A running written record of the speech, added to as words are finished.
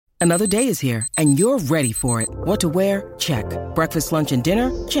Another day is here, and you're ready for it. What to wear? Check. Breakfast, lunch, and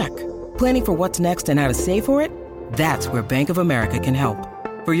dinner? Check. Planning for what's next and how to save for it? That's where Bank of America can help.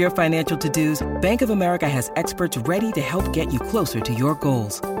 For your financial to-dos, Bank of America has experts ready to help get you closer to your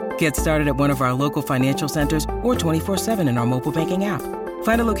goals. Get started at one of our local financial centers or 24/7 in our mobile banking app.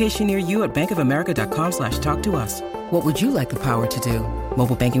 Find a location near you at bankofamerica.com/talktous. What would you like the power to do?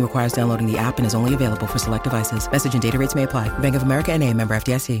 Mobile banking requires downloading the app and is only available for select devices. Message and data rates may apply. Bank of America N.A., member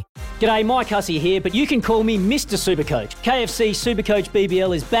FDIC. G'day, Mike Hussey here, but you can call me Mr. Supercoach. KFC Supercoach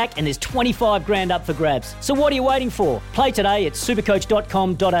BBL is back and there's 25 grand up for grabs. So what are you waiting for? Play today at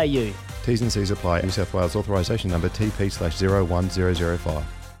supercoach.com.au. T's and C's apply. New South Wales authorisation number TP/01005.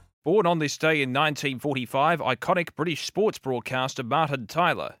 Born on this day in 1945, iconic British sports broadcaster Martin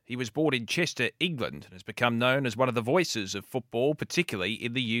Tyler. He was born in Chester, England, and has become known as one of the voices of football, particularly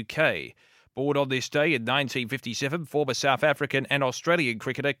in the UK. Born on this day in 1957, former South African and Australian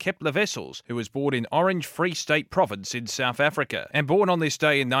cricketer Kepler Wessels, who was born in Orange Free State Province in South Africa. And born on this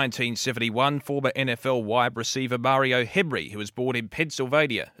day in 1971, former NFL wide receiver Mario Henry, who was born in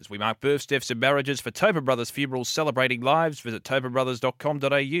Pennsylvania. As we mark births, deaths and marriages for Tobin Brothers Funerals Celebrating Lives, visit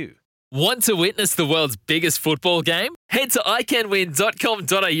tobinbrothers.com.au. Want to witness the world's biggest football game? Head to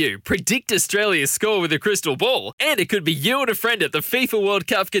iCanWin.com.au, predict Australia's score with a crystal ball, and it could be you and a friend at the FIFA World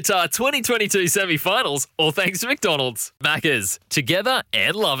Cup Qatar 2022 semi-finals, all thanks to McDonald's. Maccas, together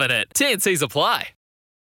and loving it. T&Cs apply.